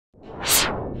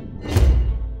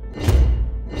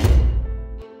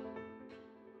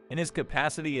In his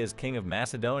capacity as king of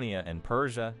Macedonia and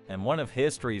Persia and one of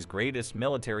history's greatest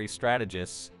military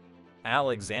strategists,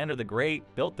 Alexander the Great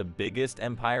built the biggest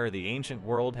empire the ancient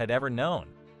world had ever known,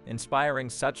 inspiring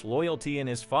such loyalty in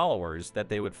his followers that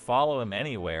they would follow him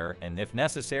anywhere and, if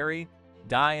necessary,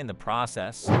 die in the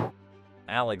process.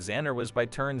 Alexander was by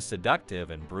turns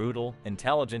seductive and brutal,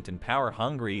 intelligent and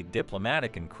power-hungry,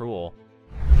 diplomatic and cruel.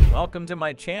 Welcome to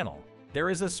my channel. There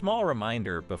is a small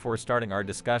reminder before starting our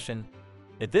discussion.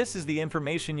 If this is the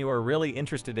information you are really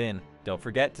interested in, don't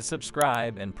forget to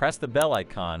subscribe and press the bell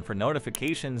icon for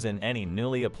notifications in any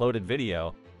newly uploaded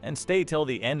video, and stay till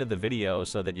the end of the video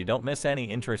so that you don't miss any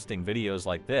interesting videos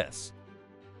like this.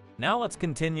 Now let's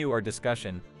continue our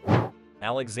discussion.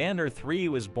 Alexander III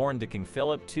was born to King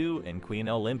Philip II and Queen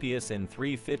Olympias in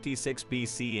 356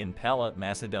 BC in Pella,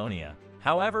 Macedonia.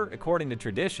 However, according to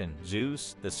tradition,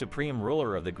 Zeus, the supreme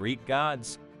ruler of the Greek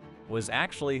gods, was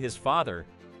actually his father.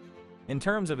 In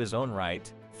terms of his own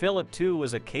right, Philip II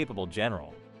was a capable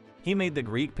general. He made the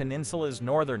Greek peninsula's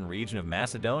northern region of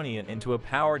Macedonia into a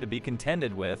power to be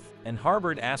contended with, and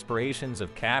harbored aspirations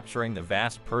of capturing the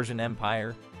vast Persian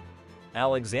Empire.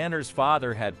 Alexander's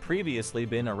father had previously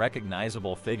been a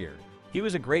recognizable figure. He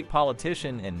was a great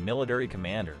politician and military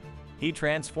commander. He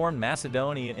transformed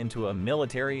Macedonia into a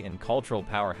military and cultural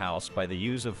powerhouse by the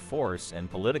use of force and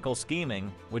political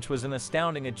scheming, which was an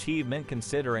astounding achievement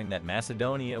considering that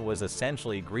Macedonia was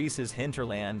essentially Greece's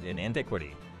hinterland in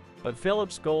antiquity. But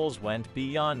Philip's goals went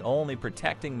beyond only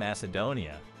protecting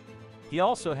Macedonia. He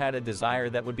also had a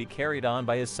desire that would be carried on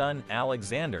by his son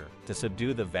Alexander to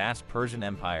subdue the vast Persian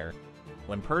Empire.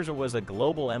 When Persia was a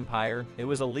global empire, it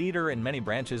was a leader in many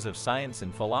branches of science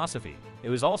and philosophy. It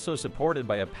was also supported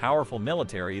by a powerful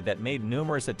military that made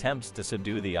numerous attempts to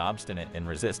subdue the obstinate and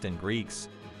resistant Greeks.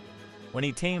 When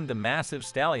he tamed the massive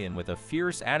stallion with a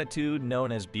fierce attitude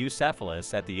known as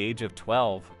Bucephalus at the age of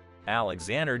 12,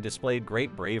 Alexander displayed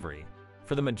great bravery.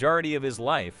 For the majority of his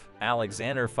life,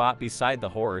 Alexander fought beside the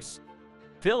horse.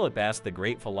 Philip asked the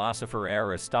great philosopher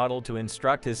Aristotle to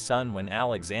instruct his son when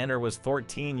Alexander was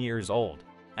 14 years old.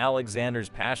 Alexander's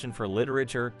passion for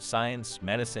literature, science,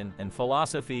 medicine, and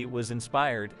philosophy was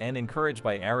inspired and encouraged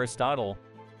by Aristotle.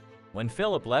 When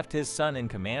Philip left his son in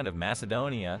command of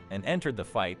Macedonia and entered the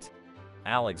fight,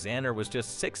 Alexander was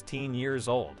just 16 years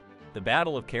old. The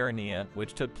Battle of Chaeronea,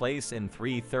 which took place in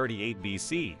 338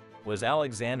 BC, was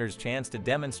Alexander's chance to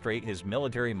demonstrate his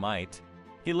military might.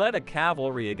 He led a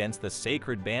cavalry against the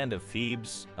Sacred Band of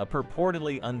Thebes, a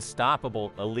purportedly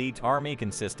unstoppable elite army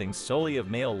consisting solely of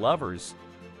male lovers.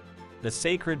 The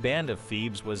Sacred Band of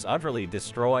Thebes was utterly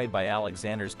destroyed by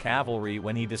Alexander's cavalry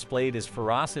when he displayed his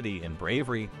ferocity and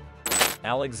bravery.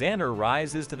 Alexander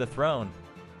rises to the throne.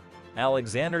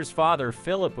 Alexander's father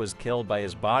Philip was killed by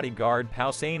his bodyguard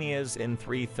Pausanias in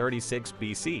 336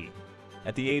 BC.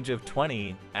 At the age of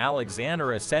 20,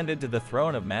 Alexander ascended to the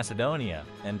throne of Macedonia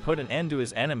and put an end to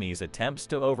his enemies' attempts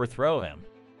to overthrow him.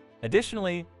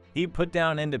 Additionally, he put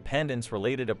down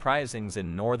independence-related uprisings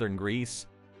in northern Greece.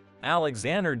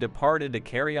 Alexander departed to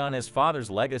carry on his father's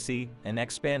legacy and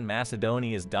expand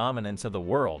Macedonia's dominance of the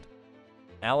world.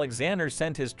 Alexander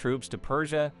sent his troops to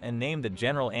Persia and named the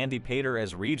general Antipater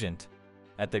as regent.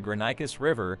 At the Granicus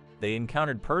River, they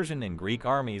encountered Persian and Greek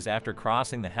armies after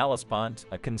crossing the Hellespont,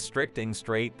 a constricting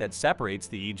strait that separates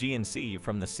the Aegean Sea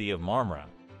from the Sea of Marmara.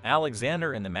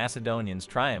 Alexander and the Macedonians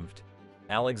triumphed.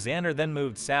 Alexander then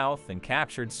moved south and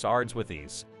captured Sardes with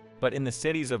ease. But in the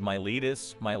cities of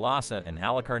Miletus, Mylasa, and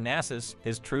Halicarnassus,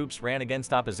 his troops ran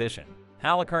against opposition.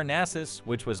 Halicarnassus,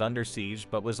 which was under siege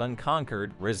but was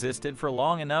unconquered, resisted for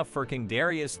long enough for King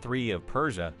Darius III of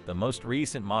Persia, the most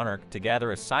recent monarch, to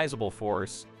gather a sizable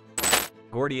force.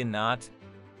 Gordian Knot.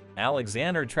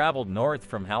 Alexander traveled north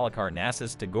from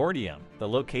Halicarnassus to Gordium, the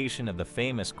location of the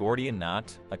famous Gordian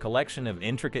Knot, a collection of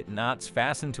intricate knots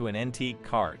fastened to an antique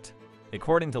cart.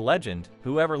 According to legend,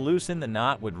 whoever loosened the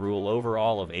knot would rule over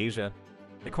all of Asia.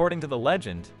 According to the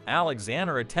legend,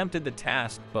 Alexander attempted the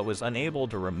task but was unable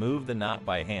to remove the knot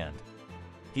by hand.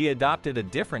 He adopted a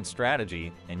different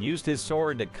strategy and used his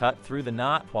sword to cut through the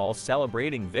knot while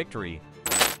celebrating victory.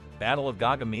 Battle of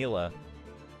Gaugamela.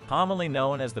 Commonly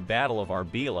known as the Battle of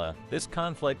Arbela, this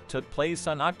conflict took place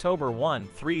on October 1,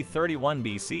 331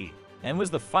 BC, and was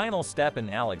the final step in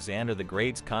Alexander the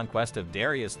Great's conquest of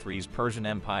Darius III's Persian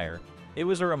Empire. It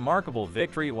was a remarkable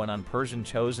victory won on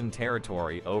Persian-chosen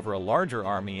territory over a larger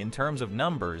army in terms of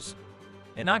numbers.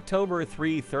 In October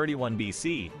 331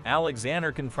 BC,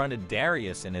 Alexander confronted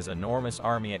Darius and his enormous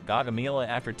army at Gaugamela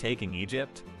after taking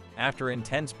Egypt. After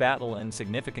intense battle and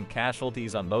significant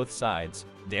casualties on both sides,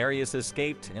 Darius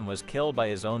escaped and was killed by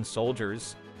his own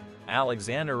soldiers.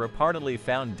 Alexander reportedly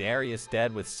found Darius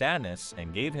dead with sadness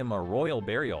and gave him a royal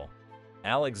burial.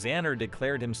 Alexander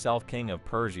declared himself king of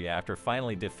Persia after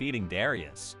finally defeating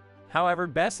Darius. However,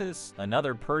 Bessus,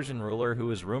 another Persian ruler who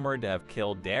was rumored to have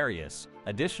killed Darius,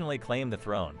 additionally claimed the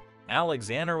throne.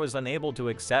 Alexander was unable to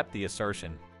accept the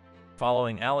assertion.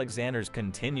 Following Alexander's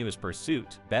continuous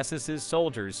pursuit, Bessus's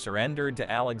soldiers surrendered to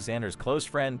Alexander's close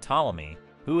friend Ptolemy,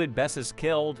 who had Bessus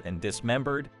killed and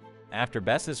dismembered. After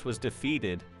Bessus was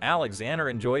defeated, Alexander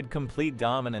enjoyed complete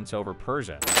dominance over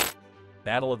Persia.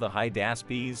 Battle of the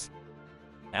Hydaspes.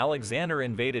 Alexander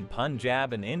invaded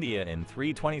Punjab in India in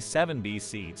 327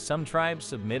 BC. Some tribes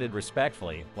submitted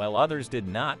respectfully, while others did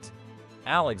not.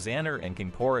 Alexander and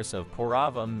King Porus of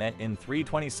Purava met in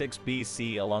 326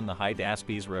 BC along the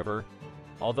Hydaspes River.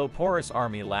 Although Porus'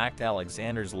 army lacked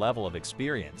Alexander's level of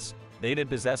experience, they did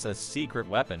possess a secret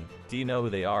weapon. Do you know who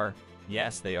they are?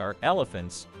 Yes, they are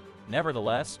elephants.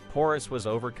 Nevertheless, Porus was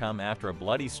overcome after a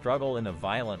bloody struggle in a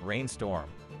violent rainstorm.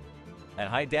 At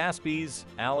Hydaspes,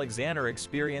 Alexander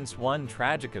experienced one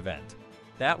tragic event.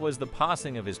 That was the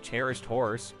passing of his cherished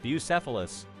horse,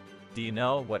 Bucephalus. Do you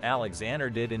know what Alexander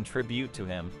did in tribute to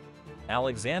him?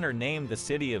 Alexander named the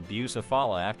city of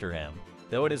Bucephala after him,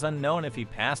 though it is unknown if he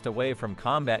passed away from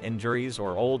combat injuries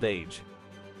or old age.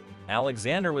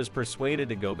 Alexander was persuaded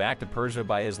to go back to Persia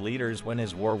by his leaders when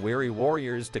his war-weary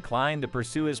warriors declined to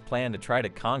pursue his plan to try to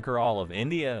conquer all of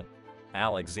India.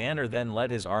 Alexander then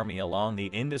led his army along the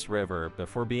Indus River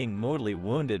before being mortally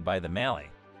wounded by the melee.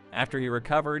 After he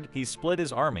recovered, he split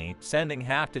his army, sending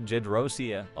half to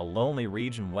Gedrosia, a lonely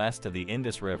region west of the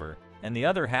Indus River, and the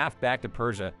other half back to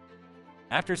Persia.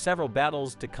 After several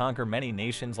battles to conquer many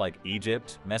nations like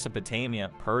Egypt,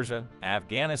 Mesopotamia, Persia,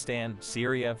 Afghanistan,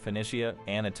 Syria, Phoenicia,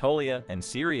 Anatolia, and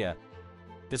Syria,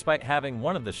 despite having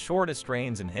one of the shortest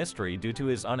reigns in history due to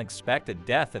his unexpected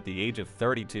death at the age of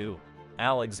 32,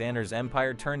 Alexander's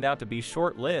empire turned out to be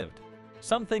short-lived.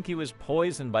 Some think he was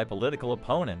poisoned by political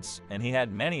opponents, and he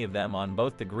had many of them on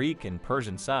both the Greek and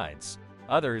Persian sides.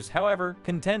 Others, however,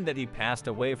 contend that he passed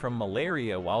away from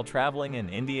malaria while traveling in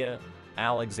India.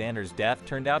 Alexander's death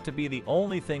turned out to be the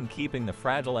only thing keeping the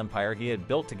fragile empire he had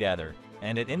built together,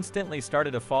 and it instantly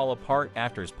started to fall apart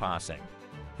after his passing.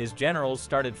 His generals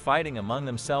started fighting among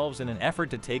themselves in an effort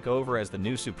to take over as the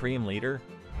new supreme leader.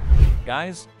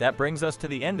 Guys, that brings us to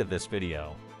the end of this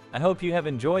video. I hope you have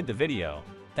enjoyed the video.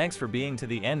 Thanks for being to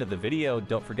the end of the video.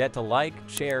 Don't forget to like,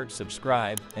 share,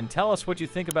 subscribe, and tell us what you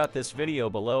think about this video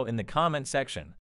below in the comment section.